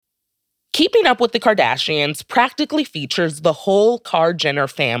Keeping Up with the Kardashians practically features the whole Kar-Jenner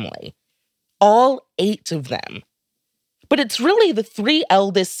family. All 8 of them. But it's really the 3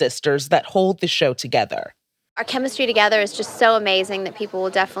 eldest sisters that hold the show together. Our chemistry together is just so amazing that people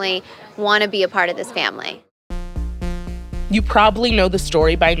will definitely want to be a part of this family. You probably know the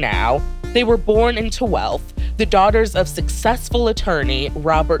story by now. They were born into wealth, the daughters of successful attorney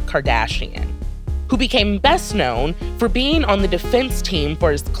Robert Kardashian, who became best known for being on the defense team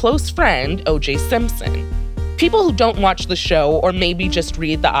for his close friend, O.J. Simpson. People who don't watch the show or maybe just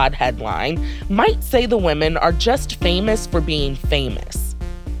read the odd headline might say the women are just famous for being famous.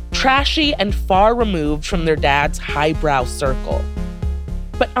 Trashy and far removed from their dad's highbrow circle.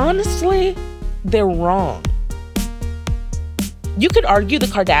 But honestly, they're wrong. You could argue the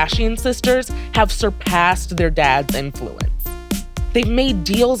Kardashian sisters have surpassed their dad's influence. They've made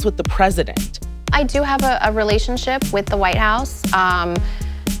deals with the president. I do have a relationship with the White House,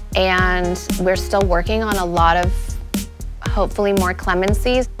 and we're still working on a lot of, hopefully, more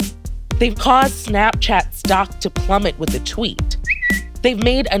clemencies. They've caused Snapchat stock to plummet with a tweet. They've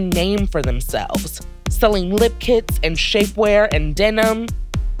made a name for themselves, selling lip kits and shapewear and denim.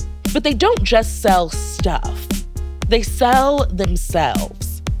 But they don't just sell stuff. They sell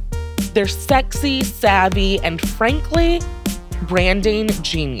themselves. They're sexy, savvy, and frankly, branding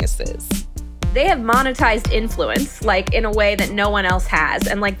geniuses. They have monetized influence, like, in a way that no one else has.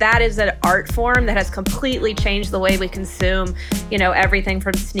 And, like, that is an art form that has completely changed the way we consume, everything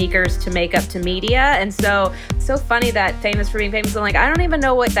from sneakers to makeup to media. And so funny that famous for being famous. I'm like, I don't even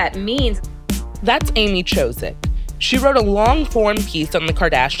know what that means. That's Amy Chozick. She wrote a long-form piece on the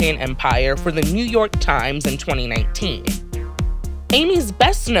Kardashian empire for the New York Times in 2019. Amy's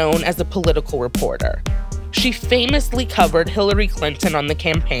best known as a political reporter. She famously covered Hillary Clinton on the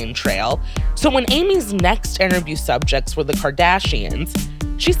campaign trail, so when Amy's next interview subjects were the Kardashians,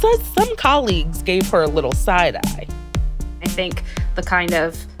 she says some colleagues gave her a little side-eye. I think the kind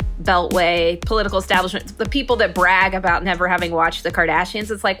of Beltway political establishment, the people that brag about never having watched the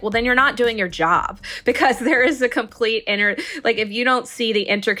Kardashians, it's like, well, then you're not doing your job, because there is a complete if you don't see the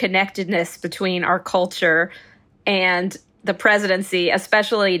interconnectedness between our culture and the presidency,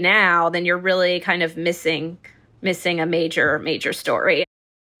 especially now, then you're really kind of missing a major story.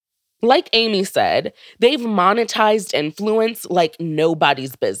 Like Amy said, they've monetized influence like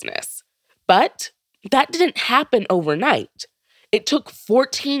nobody's business. But that didn't happen overnight. It took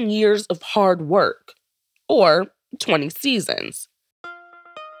 14 years of hard work, or 20 seasons.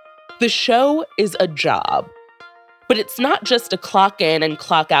 The show is a job. But it's not just a clock in and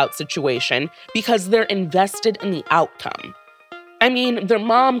clock out situation because they're invested in the outcome. I mean, their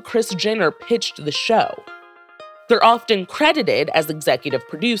mom, Kris Jenner, pitched the show. They're often credited as executive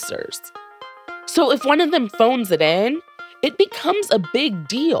producers. So if one of them phones it in, it becomes a big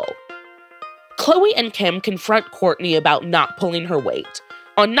deal. Khloe and Kim confront Kourtney about not pulling her weight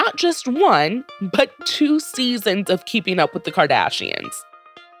on not just 1, but 2 seasons of Keeping Up with the Kardashians.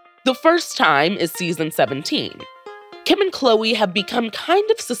 The first time is season 17. Kim and Khloe have become kind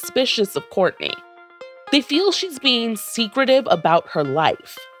of suspicious of Kourtney. They feel she's being secretive about her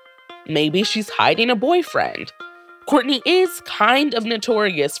life. Maybe she's hiding a boyfriend. Kourtney is kind of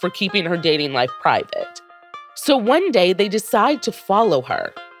notorious for keeping her dating life private. So one day they decide to follow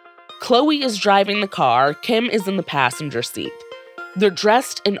her. Khloe is driving the car, Kim is in the passenger seat. They're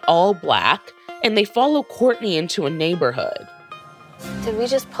dressed in all black, and they follow Kourtney into a neighborhood. Did we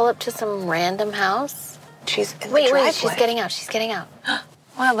just pull up to some random house? She's in the driveway. Wait, she's getting out.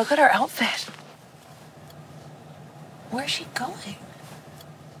 Wow, look at her outfit. Where's she going?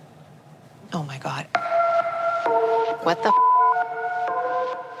 Oh my God. What the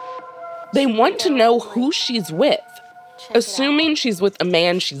They want to know who she's with, assuming she's with a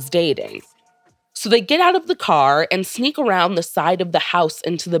man she's dating. So they get out of the car and sneak around the side of the house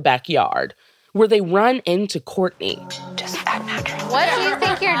into the backyard, where they run into Kourtney. Just act natural. What do you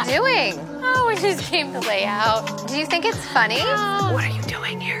think you're doing? Oh, we just came to lay out. Do you think it's funny? What are you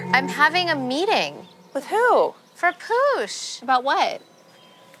doing here? I'm having a meeting. With who? For Poosh. About what?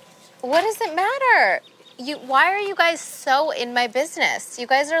 What does it matter? Why are you guys so in my business? You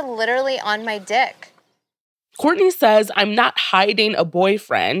guys are literally on my dick. Kourtney says, I'm not hiding a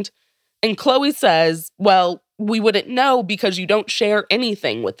boyfriend. And Khloe says, well, we wouldn't know because you don't share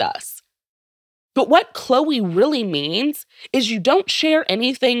anything with us. But what Khloe really means is you don't share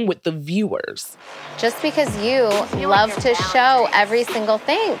anything with the viewers. Just because you love to show every single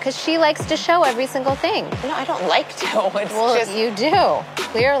thing, because she likes to show every single thing. No, I don't like to. It's well, just you do,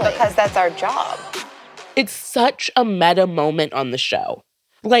 clearly. because that's our job. It's such a meta moment on the show.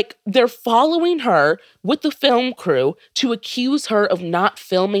 Like, they're following her with the film crew to accuse her of not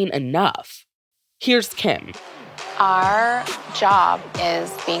filming enough. Here's Kim. Our job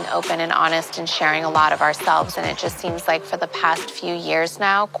is being open and honest and sharing a lot of ourselves. And it just seems like for the past few years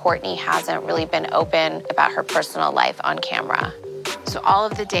now, Kourtney hasn't really been open about her personal life on camera. So all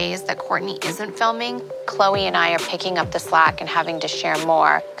of the days that Kourtney isn't filming, Khloé and I are picking up the slack and having to share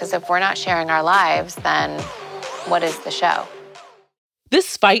more. Because if we're not sharing our lives, then what is the show?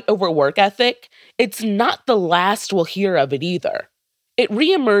 This fight over work ethic, it's not the last we'll hear of it either. It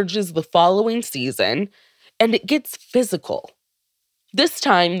reemerges the following season, and it gets physical. This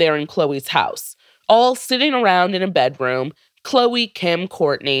time, they're in Khloé's house, all sitting around in a bedroom. Khloé, Kim,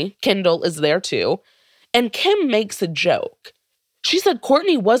 Kourtney, Kendall is there too, and Kim makes a joke. She said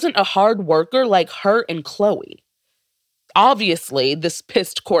Kourtney wasn't a hard worker like her and Khloé. Obviously, this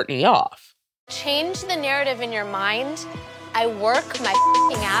pissed Kourtney off. Change the narrative in your mind. I work my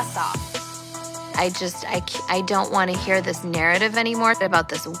f***ing ass off. I don't want to hear this narrative anymore about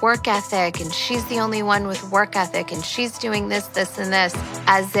this work ethic, and she's the only one with work ethic, and she's doing this, and this,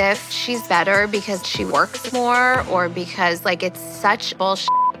 as if she's better because she works more or because, like, it's such bullshit.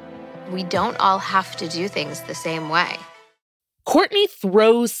 We don't all have to do things the same way. Kourtney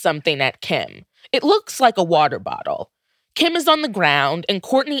throws something at Kim. It looks like a water bottle. Kim is on the ground, and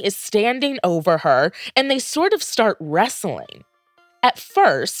Kourtney is standing over her, and they sort of start wrestling. At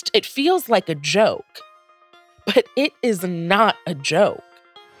first, it feels like a joke, but it is not a joke.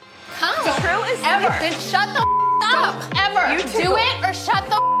 Come. True as ever. Then shut the up. Ever. You do it or shut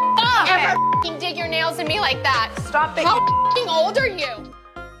the up. Ever f***ing dig your nails in me like that. Stop it. How f***ing old are you?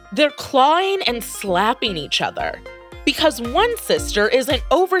 They're clawing and slapping each other because one sister isn't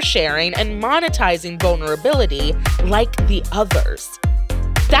oversharing and monetizing vulnerability like the others.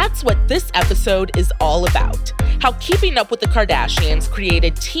 That's what this episode is all about. How Keeping Up with the Kardashians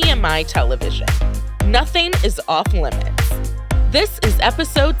created TMI television. Nothing is off limits. This is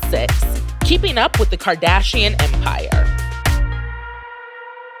episode 6, Keeping Up with the Kardashian Empire.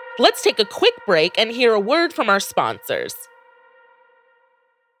 Let's take a quick break and hear a word from our sponsors.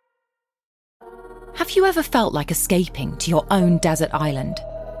 Have you ever felt like escaping to your own desert island?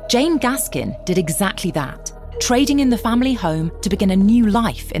 Jane Gaskin did exactly that, trading in the family home to begin a new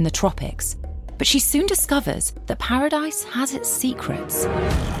life in the tropics. But she soon discovers that paradise has its secrets.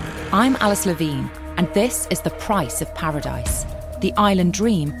 I'm Alice Levine, and this is The Price of Paradise, the island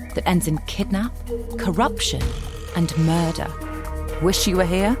dream that ends in kidnap, corruption, and murder. Wish you were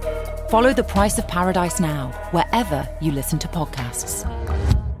here? Follow The Price of Paradise now, wherever you listen to podcasts.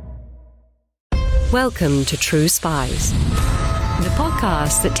 Welcome to True Spies, the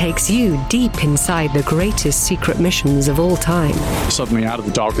podcast that takes you deep inside the greatest secret missions of all time. Suddenly out of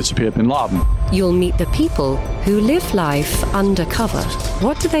the darkness appeared Bin Laden. You'll meet the people who live life undercover.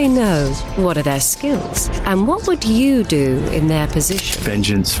 What do they know? What are their skills? And what would you do in their position?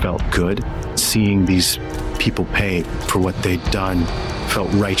 Vengeance felt good. Seeing these people pay for what they'd done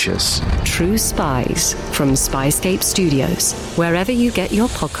felt righteous. True Spies from Spyscape Studios, wherever you get your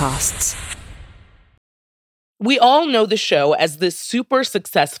podcasts. We all know the show as this super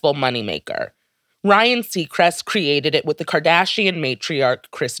successful moneymaker. Ryan Seacrest created it with the Kardashian matriarch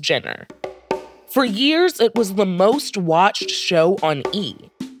Kris Jenner. For years, it was the most watched show on E!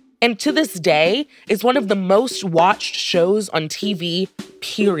 And to this day, is one of the most watched shows on TV,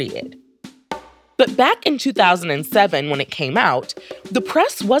 period. But back in 2007, when it came out, the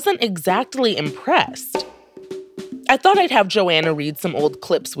press wasn't exactly impressed. I thought I'd have Joanna read some old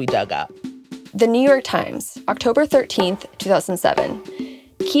clips we dug up. The New York Times, October 13th, 2007.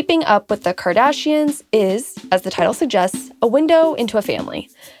 Keeping Up with the Kardashians is, as the title suggests, a window into a family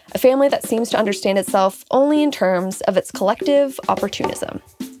that seems to understand itself only in terms of its collective opportunism.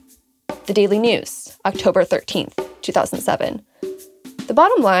 The Daily News, October 13th, 2007. The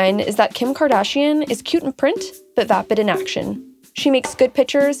bottom line is that Kim Kardashian is cute in print, but vapid in action. She makes good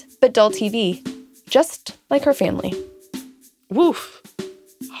pictures, but dull TV, just like her family. Woof.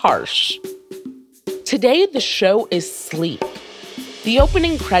 Harsh. Today, the show is sleek. The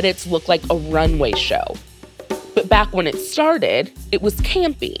opening credits look like a runway show. But back when it started, it was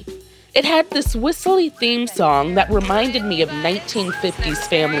campy. It had this whistly theme song that reminded me of 1950s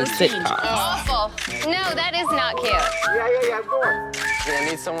family sitcoms. Awful. No, that is not cute. I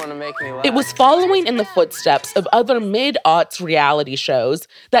need someone to make me laugh. It was following in the footsteps of other mid-aughts reality shows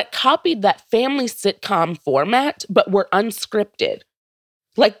that copied that family sitcom format but were unscripted.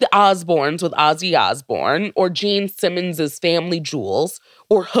 Like The Osbournes with Ozzy Osbourne, or Gene Simmons' Family Jewels,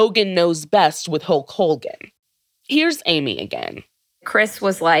 or Hogan Knows Best with Hulk Hogan. Here's Amy again. Kris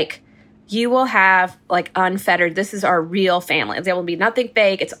was like, you will have like unfettered, this is our real family. There will be nothing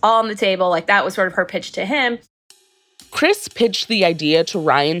fake. It's all on the table. Like that was sort of her pitch to him. Chris pitched the idea to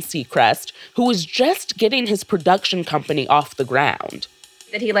Ryan Seacrest, who was just getting his production company off the ground.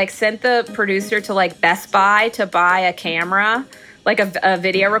 That he like sent the producer to like Best Buy to buy a camera, like a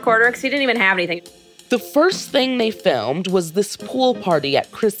video recorder, because he didn't even have anything. The first thing they filmed was this pool party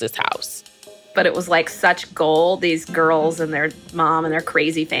at Chris's house. But it was like such gold, these girls and their mom and their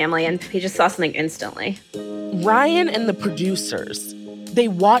crazy family, and he just saw something instantly. Ryan and the producers, they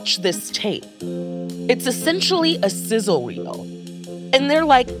watched this tape. It's essentially a sizzle reel. And they're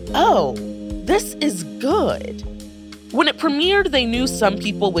like, oh, this is good. When it premiered, they knew some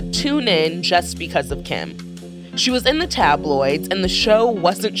people would tune in just because of Kim. She was in the tabloids, and the show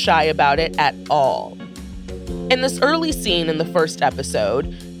wasn't shy about it at all. In this early scene in the first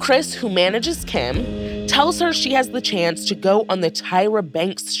episode, Chris, who manages Kim, tells her she has the chance to go on the Tyra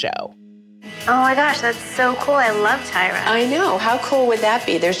Banks show. Oh my gosh, that's so cool. I love Tyra. I know. How cool would that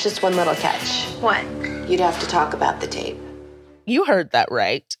be? There's just one little catch. What? You'd have to talk about the tape. You heard that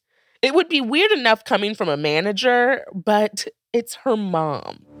right. It would be weird enough coming from a manager, but it's her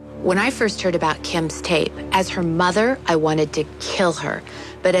mom. When I first heard about Kim's tape, as her mother, I wanted to kill her.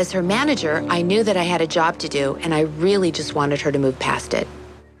 But as her manager, I knew that I had a job to do, and I really just wanted her to move past it.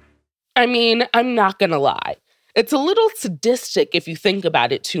 I mean, I'm not gonna lie. It's a little sadistic if you think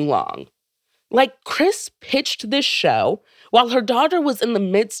about it too long. Like, Chris pitched this show while her daughter was in the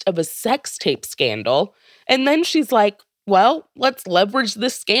midst of a sex tape scandal, and then she's like, well, let's leverage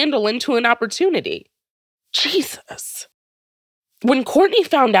this scandal into an opportunity. Jesus. When Kourtney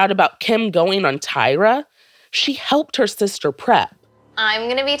found out about Kim going on Tyra, she helped her sister prep. I'm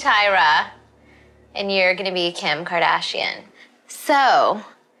gonna be Tyra, and you're gonna be Kim Kardashian. So,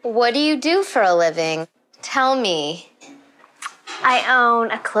 what do you do for a living? Tell me. I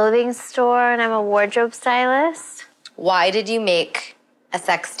own a clothing store, and I'm a wardrobe stylist. Why did you make a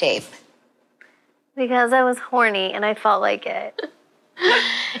sex tape? Because I was horny, and I felt like it.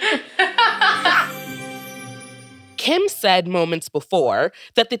 Kim said moments before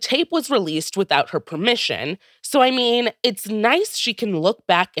that the tape was released without her permission, so I mean, it's nice she can look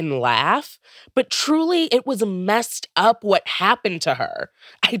back and laugh, but truly it was messed up what happened to her.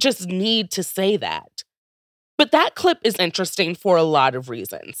 I just need to say that. But that clip is interesting for a lot of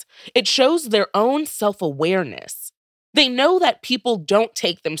reasons. It shows their own self-awareness. They know that people don't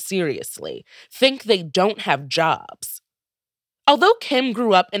take them seriously, think they don't have jobs. Although Kim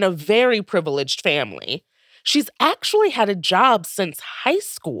grew up in a very privileged family, she's actually had a job since high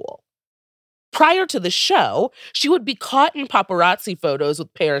school. Prior to the show, she would be caught in paparazzi photos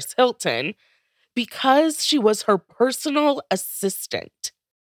with Paris Hilton because she was her personal assistant.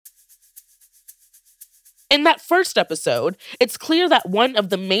 In that first episode, it's clear that one of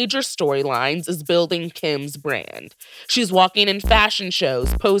the major storylines is building Kim's brand. She's walking in fashion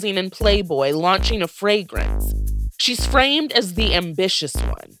shows, posing in Playboy, launching a fragrance. She's framed as the ambitious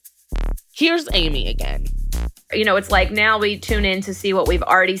one. Here's Amy again. You know, it's like now we tune in to see what we've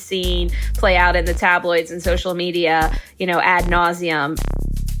already seen play out in the tabloids and social media, you know, ad nauseum.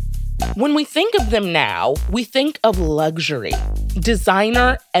 When we think of them now, we think of luxury,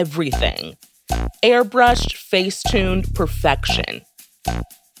 designer everything, airbrushed, face-tuned perfection.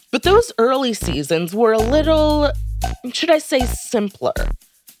 But those early seasons were a little, should I say, simpler.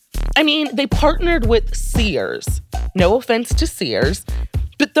 I mean, they partnered with Sears. No offense to Sears,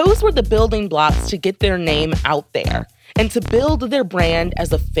 but those were the building blocks to get their name out there and to build their brand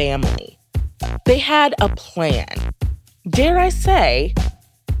as a family. They had a plan. Dare I say,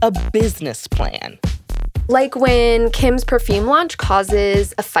 a business plan. Like when Kim's perfume launch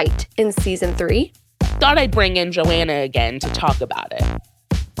causes a fight in season 3. Thought I'd bring in Joanna again to talk about it.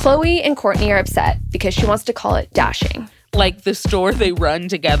 Khloe and Kourtney are upset because she wants to call it Dashing. Like the store they run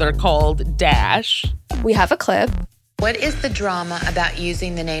together called Dash. We have a clip. What is the drama about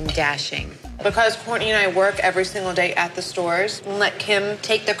using the name Dashing? Because Kourtney and I work every single day at the stores and let Kim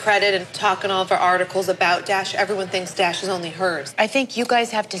take the credit and talk in all of her articles about Dash. Everyone thinks Dash is only hers. I think you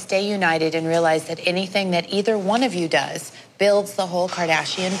guys have to stay united and realize that anything that either one of you does builds the whole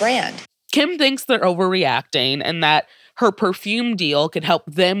Kardashian brand. Kim thinks they're overreacting and that her perfume deal could help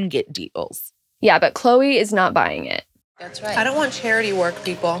them get deals. Yeah, but Khloe is not buying it. That's right. I don't want charity work,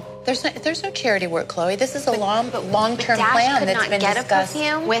 people. There's no charity work, Khloe. This is a long-term Dash plan could that's not been get discussed. a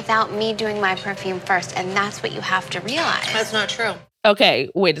perfume without me doing my perfume first, and that's what you have to realize. That's not true.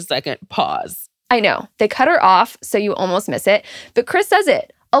 Okay, wait a second. Pause. I know. They cut her off, so you almost miss it. But Chris says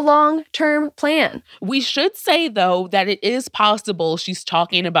it. A long-term plan. We should say, though, that it is possible she's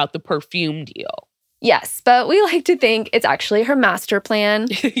talking about the perfume deal. Yes, but we like to think it's actually her master plan.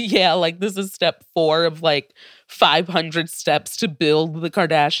 Yeah, like this is step 4 of like 500 steps to build the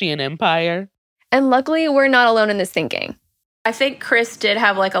Kardashian empire. And luckily, we're not alone in this thinking. I think Kris did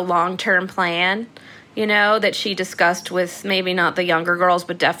have like a long-term plan, you know, that she discussed with maybe not the younger girls,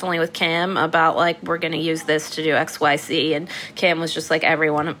 but definitely with Kim about like, we're going to use this to do X, Y, Z. And Kim was just like,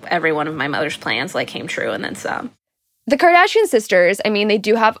 every one of my mother's plans like came true and then some. The Kardashian sisters, I mean, they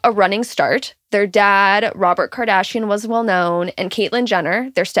do have a running start. Their dad, Robert Kardashian, was well known, and Caitlyn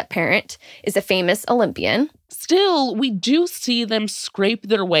Jenner, their step-parent, is a famous Olympian. Still, we do see them scrape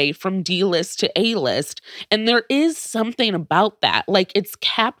their way from D-list to A-list, and there is something about that. Like, it's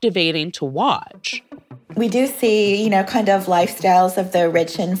captivating to watch. We do see, kind of lifestyles of the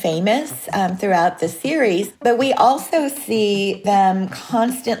rich and famous throughout the series, but we also see them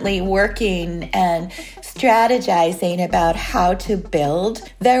constantly working and strategizing about how to build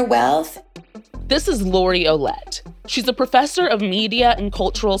their wealth. This is Lori Ouellette. She's a professor of media and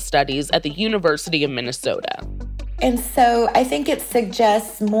cultural studies at the University of Minnesota. And so I think it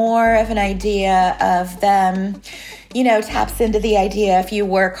suggests more of an idea of them, taps into the idea if you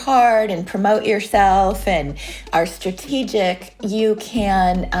work hard and promote yourself and are strategic, you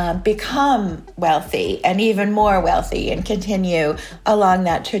can become wealthy and even more wealthy and continue along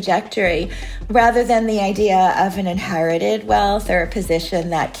that trajectory, rather than the idea of an inherited wealth or a position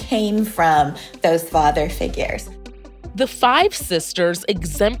that came from those father figures. The 5 sisters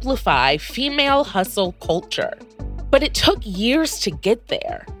exemplify female hustle culture, but it took years to get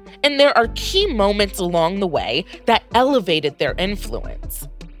there. And there are key moments along the way that elevated their influence.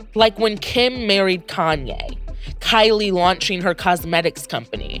 Like when Kim married Kanye, Kylie launching her cosmetics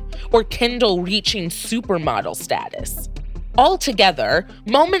company, or Kendall reaching supermodel status. Altogether,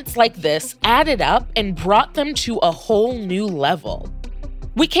 moments like this added up and brought them to a whole new level.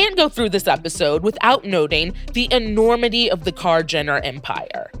 We can't go through this episode without noting the enormity of the Kar-Jenner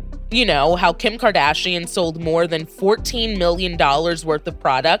empire. You know, how Kim Kardashian sold more than $14 million worth of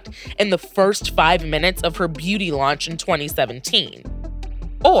product in the first 5 minutes of her beauty launch in 2017.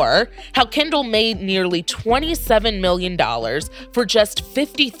 Or how Kendall made nearly $27 million for just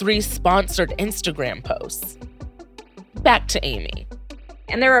 53 sponsored Instagram posts. Back to Amy.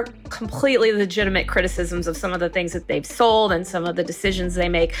 And there are completely legitimate criticisms of some of the things that they've sold and some of the decisions they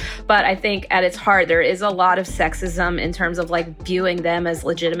make. But I think at its heart, there is a lot of sexism in terms of like viewing them as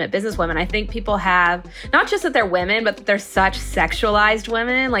legitimate businesswomen. I think people have, not just that they're women, but that they're such sexualized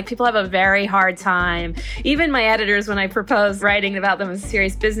women. Like people have a very hard time. Even my editors, when I proposed writing about them as a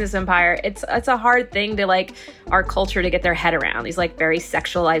serious business empire, it's a hard thing to like our culture to get their head around. These like very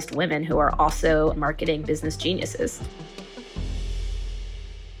sexualized women who are also marketing business geniuses.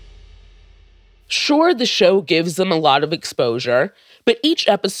 Sure, the show gives them a lot of exposure, but each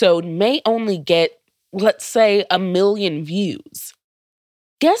episode may only get, let's say, 1 million views.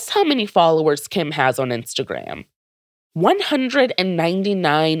 Guess how many followers Kim has on Instagram?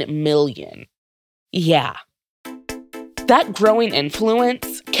 199 million. Yeah. That growing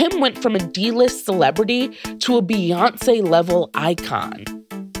influence, Kim went from a D-list celebrity to a Beyoncé-level icon.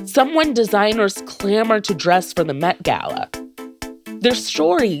 Someone designers clamor to dress for the Met Gala. Their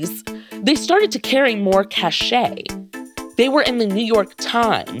stories, they started to carry more cachet. They were in the New York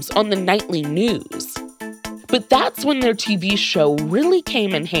Times, on the nightly news. But that's when their TV show really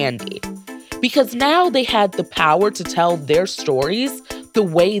came in handy, because now they had the power to tell their stories the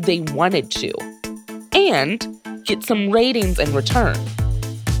way they wanted to, and get some ratings in return.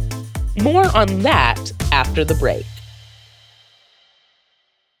 More on that after the break.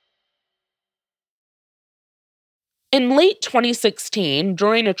 In late 2016,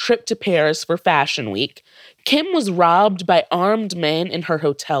 during a trip to Paris for Fashion Week, Kim was robbed by armed men in her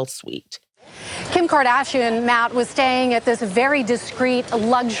hotel suite. Kim Kardashian, Matt, was staying at this very discreet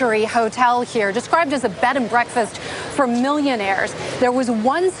luxury hotel here, described as a bed and breakfast for millionaires. There was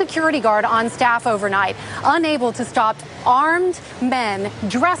one security guard on staff overnight, unable to stop armed men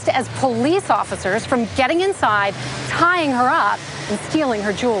dressed as police officers from getting inside, tying her up, and stealing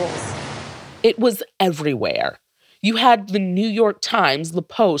her jewels. It was everywhere. You had the New York Times, the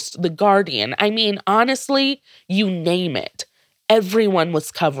Post, the Guardian. I mean, honestly, you name it. Everyone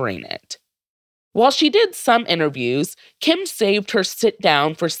was covering it. While she did some interviews, Kim saved her sit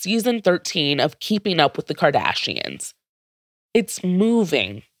down for season 13 of Keeping Up with the Kardashians. It's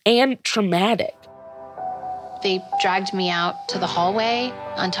moving and traumatic. They dragged me out to the hallway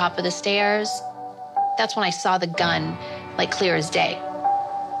on top of the stairs. That's when I saw the gun, like clear as day.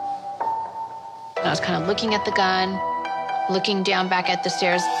 And I was kind of looking at the gun, looking down back at the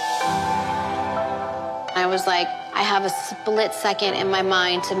stairs. I was like, I I have a split second in my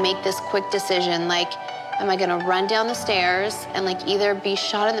mind to make this quick decision. Like, am I gonna run down the stairs and like either be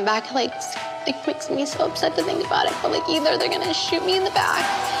shot in the back? Like, it makes me so upset to think about it, but like either they're gonna shoot me in the back,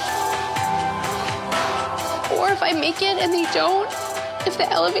 or if I make it and they don't, if the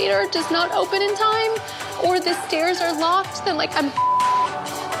elevator does not open in time or the stairs are locked, then like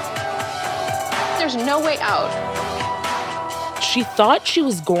there's no way out. She thought she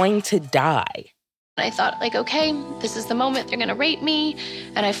was going to die. I thought, like, okay, this is the moment they're gonna rape me.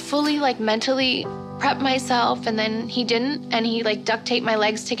 And I fully, like, mentally prepped myself. And then he didn't. And he, like, duct taped my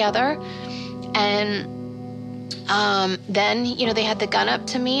legs together. And then, you know, they had the gun up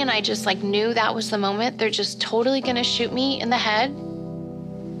to me. And I just, like, knew that was the moment. They're just totally gonna shoot me in the head.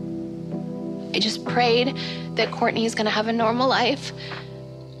 I just prayed that Courtney is gonna have a normal life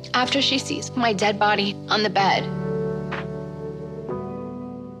after she sees my dead body on the bed.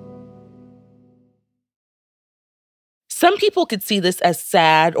 Some people could see this as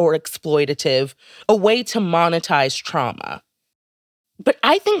sad or exploitative, a way to monetize trauma. But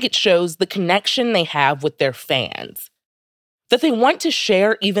I think it shows the connection they have with their fans, that they want to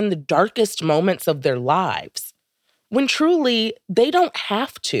share even the darkest moments of their lives, when truly they don't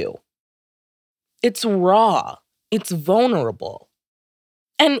have to. It's raw, it's vulnerable.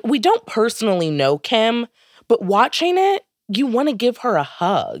 And we don't personally know Kim, but watching it, you want to give her a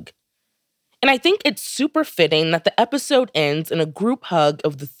hug. And I think it's super fitting that the episode ends in a group hug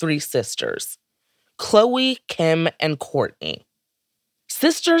of the three sisters, Khloé, Kim, and Kourtney.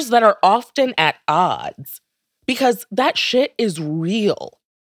 Sisters that are often at odds, because that shit is real.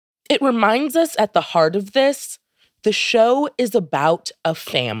 It reminds us at the heart of this, the show is about a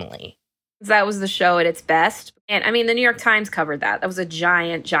family. That was the show at its best. And I mean, the New York Times covered that. That was a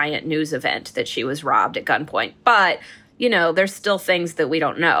giant, giant news event that she was robbed at gunpoint. But you know, there's still things that we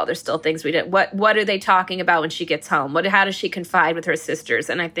don't know. There's still things we didn't. What are they talking about when she gets home? How does she confide with her sisters?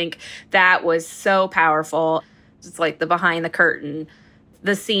 And I think that was so powerful. It's like the behind the curtain,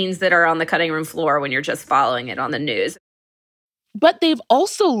 the scenes that are on the cutting room floor when you're just following it on the news. But they've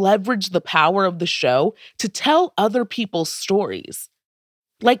also leveraged the power of the show to tell other people's stories.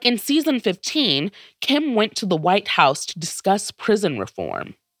 Like in season 15, Kim went to the White House to discuss prison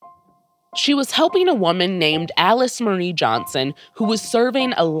reform. She was helping a woman named Alice Marie Johnson who was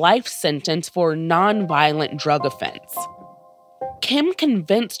serving a life sentence for a nonviolent drug offense. Kim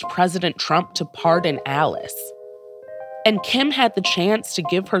convinced President Trump to pardon Alice. And Kim had the chance to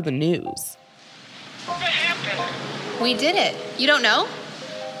give her the news. What happened? We did it. You don't know?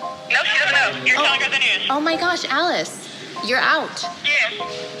 No, she doesn't know. You're telling her the news. Oh my gosh, Alice, you're out.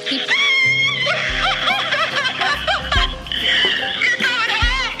 Yes.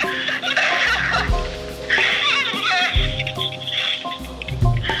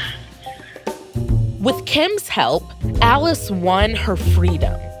 With Kim's help, Alice won her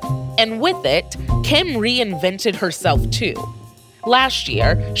freedom. And with it, Kim reinvented herself too. Last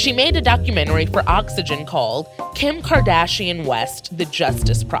year, she made a documentary for Oxygen called Kim Kardashian West: The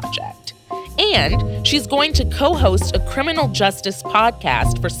Justice Project. And she's going to co-host a criminal justice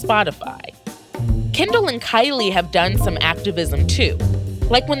podcast for Spotify. Kendall and Kylie have done some activism too,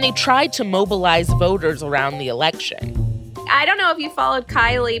 like when they tried to mobilize voters around the election. I don't know if you followed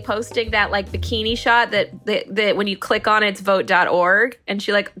Kylie posting that like bikini shot that when you click on it's vote.org, and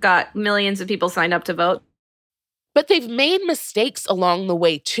she like got millions of people signed up to vote. But they've made mistakes along the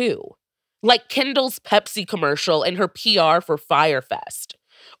way too, like Kendall's Pepsi commercial and her PR for Fyre Fest,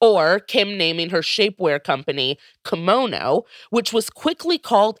 or Kim naming her shapewear company Kimono, which was quickly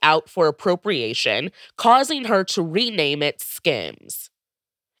called out for appropriation, causing her to rename it Skims.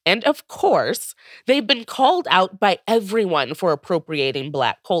 And of course, they've been called out by everyone for appropriating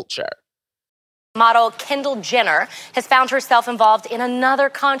Black culture. Model Kendall Jenner has found herself involved in another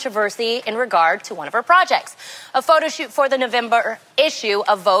controversy in regard to one of her projects. A photo shoot for the November issue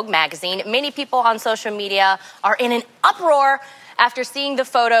of Vogue magazine. Many people on social media are in an uproar after seeing the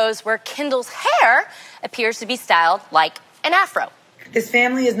photos where Kendall's hair appears to be styled like an afro. This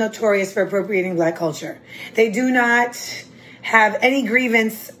family is notorious for appropriating Black culture. They do not have any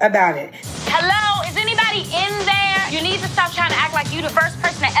grievance about it. Hello, is anybody in there? You need to stop trying to act like you the first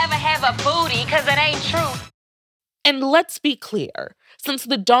person to ever have a booty, because it ain't true. And let's be clear, since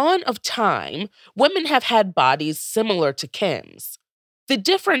the dawn of time, women have had bodies similar to Kim's. The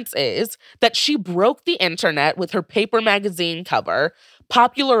difference is that she broke the internet with her paper magazine cover,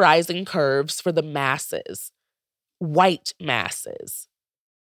 popularizing curves for the masses. White masses.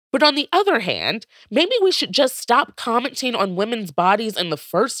 But on the other hand, maybe we should just stop commenting on women's bodies in the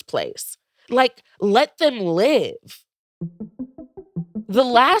first place. Like, let them live. The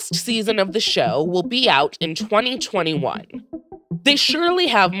last season of the show will be out in 2021. They surely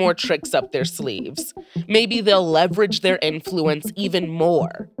have more tricks up their sleeves. Maybe they'll leverage their influence even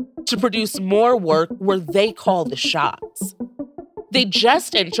more to produce more work where they call the shots. They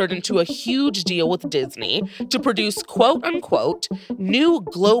just entered into a huge deal with Disney to produce quote-unquote new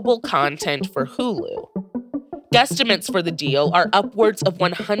global content for Hulu. Guesstimates for the deal are upwards of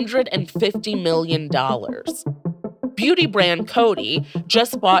 $150 million. Beauty brand Coty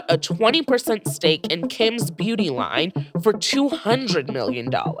just bought a 20% stake in Kim's beauty line for $200 million.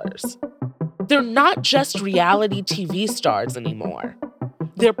 They're not just reality TV stars anymore.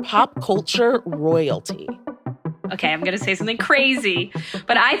 They're pop culture royalty. Okay, I'm going to say something crazy,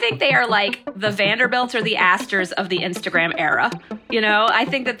 but I think they are like the Vanderbilts or the Astors of the Instagram era. You know, I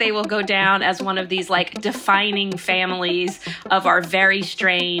think that they will go down as one of these like defining families of our very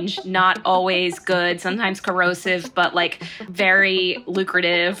strange, not always good, sometimes corrosive, but like very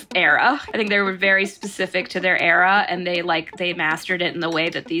lucrative era. I think they were very specific to their era, and they mastered it in the way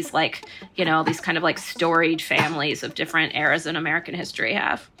that these like, you know, these kind of like storied families of different eras in American history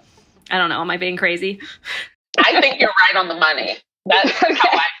have. I don't know. Am I being crazy? I think you're right on the money. That's how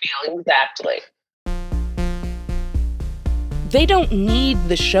I feel exactly. They don't need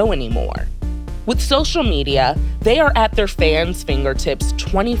the show anymore. With social media, they are at their fans' fingertips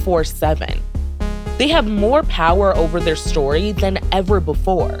 24/7. They have more power over their story than ever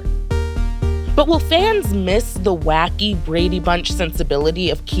before. But will fans miss the wacky Brady Bunch sensibility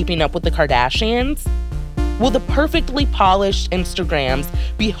of Keeping Up with the Kardashians? Will the perfectly polished Instagrams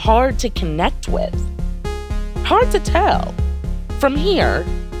be hard to connect with? Hard to tell. From here,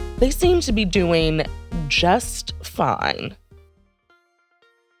 they seem to be doing just fine.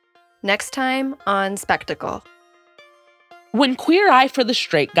 Next time on Spectacle. When Queer Eye for the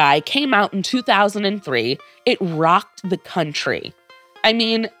Straight Guy came out in 2003, it rocked the country. I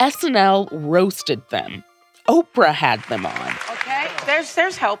mean, SNL roasted them. Oprah had them on. Okay,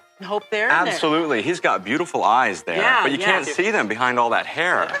 there's hope there. Absolutely. He's got beautiful eyes there, but you can't see them behind all that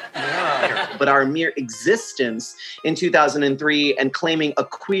hair. Yeah. But our mere existence in 2003 and claiming a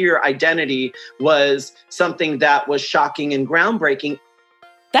queer identity was something that was shocking and groundbreaking.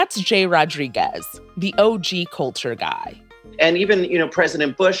 That's Jay Rodriguez, the OG culture guy. And even,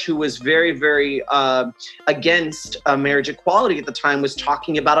 President Bush, who was very, very against marriage equality at the time, was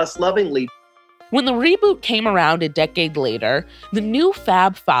talking about us lovingly. When the reboot came around a decade later, the new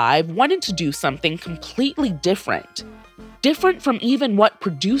Fab Five wanted to do something completely different. Different from even what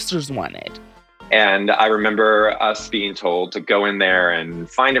producers wanted. And I remember us being told to go in there and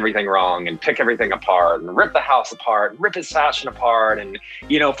find everything wrong and pick everything apart and rip the house apart, rip his fashion apart and,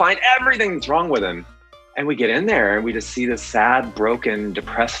 find everything that's wrong with him. And we get in there and we just see this sad, broken,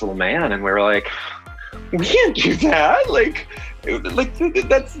 depressed little man. And we're like, we can't do that.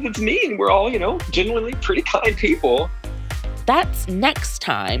 That's mean. We're all, genuinely pretty kind people. That's next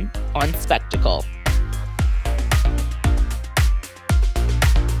time on Spectacle.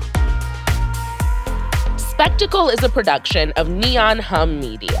 Spectacle is a production of Neon Hum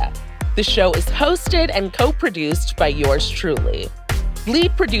Media. The show is hosted and co-produced by yours truly.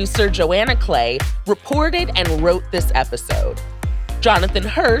 Lead producer Joanna Clay reported and wrote this episode. Jonathan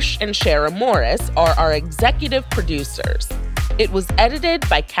Hirsch and Shara Morris are our executive producers. It was edited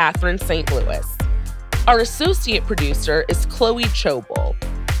by Catherine St. Louis. Our associate producer is Chloe Chobel.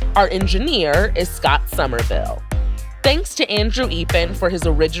 Our engineer is Scott Somerville. Thanks to Andrew Epen for his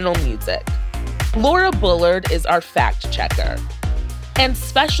original music. Laura Bullard is our fact checker. And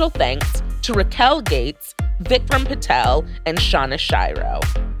special thanks to Raquel Gates, Vikram Patel, and Shauna Shiro.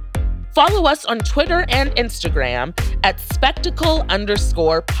 Follow us on Twitter and Instagram at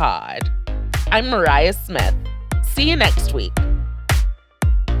 @spectacle_pod. I'm Mariah Smith. See you next week.